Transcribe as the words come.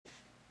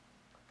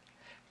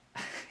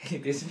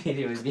This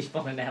video is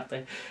before and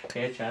after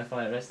hair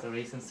transplant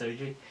restoration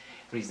surgery.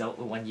 Result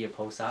with 1 year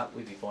post-op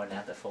with before and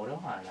after photo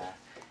on a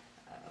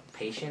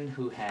patient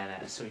who had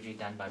a surgery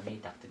done by me,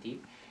 Dr. Diep,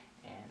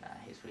 and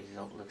his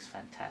result looks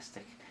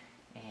fantastic.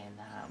 And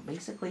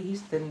basically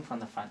he's thinning from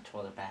the front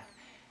to the back.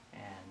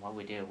 And what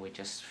we did, we're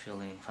just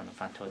filling from the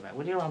front to the back.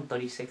 We did around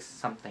 36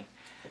 something.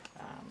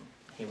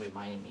 He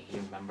reminded me, he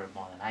remembered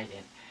more than I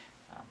did.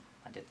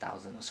 I did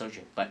thousands of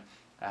surgery, but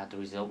the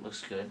result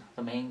looks good.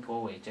 The main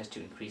goal is just to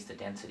increase the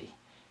density,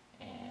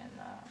 and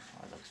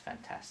it looks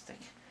fantastic.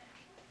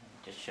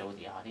 Just show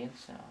the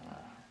audience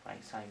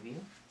right side view.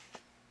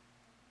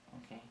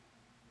 Okay,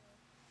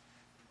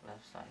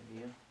 left side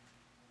view,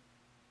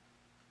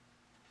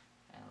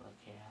 and look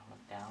here,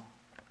 look down,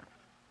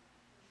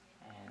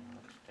 and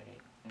look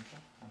straight.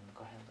 Okay, and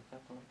go ahead and look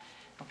up a little.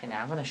 Okay,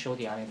 now I'm going to show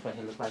the audience what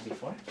he looked like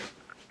before.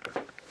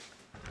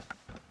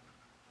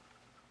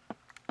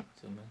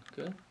 Zoom in,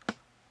 good.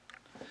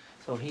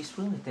 So he's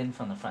really thin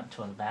from the front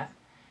to the back,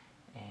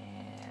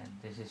 and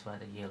this is what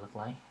the ear look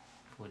like,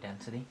 full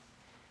density.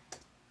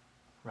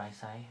 Right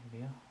side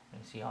view, you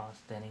see all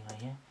thinning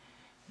right here.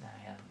 Now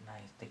I have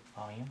nice thick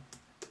volume.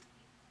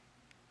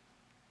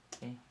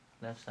 Okay,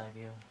 left side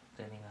view,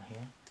 thinning right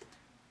here,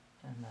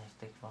 and nice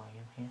thick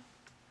volume here.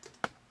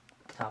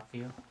 Top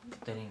view,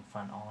 thinning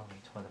front all the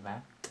way to the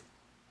back.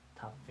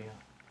 Top view,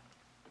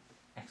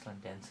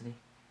 excellent density.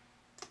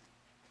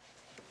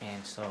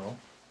 And so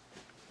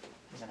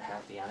we're gonna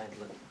have the other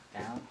look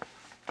down.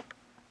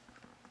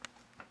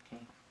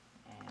 Okay,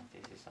 and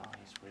this is all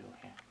his real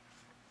hair.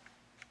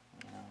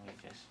 You know, we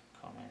just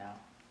comb it out.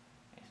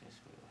 This is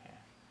real hair.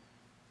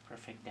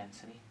 Perfect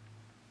density.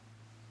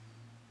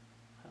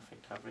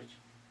 Perfect coverage.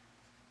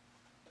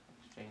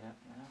 Straight up,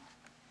 you know.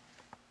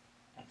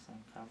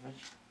 Excellent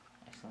coverage.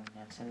 Excellent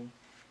density.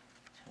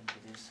 Turn to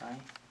this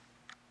side.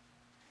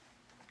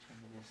 Turn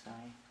to this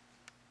side.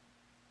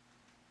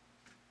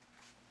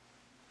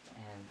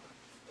 And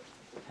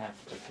have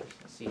the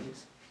person see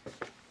this,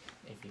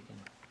 if you can.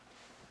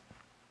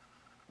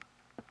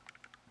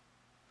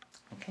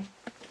 Okay,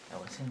 that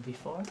was him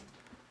before.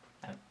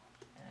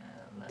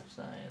 Left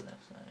side,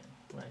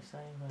 right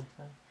side, right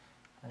side.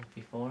 Like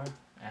before,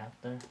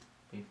 after,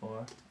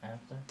 before,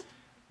 after,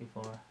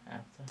 before,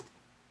 after,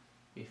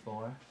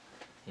 before.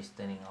 He's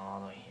thinning all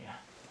the way here.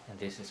 And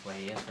this is where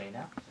he is right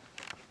now.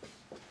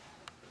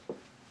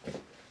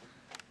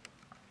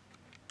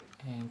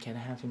 And can I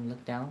have him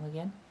look down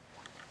again?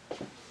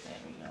 There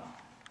we go.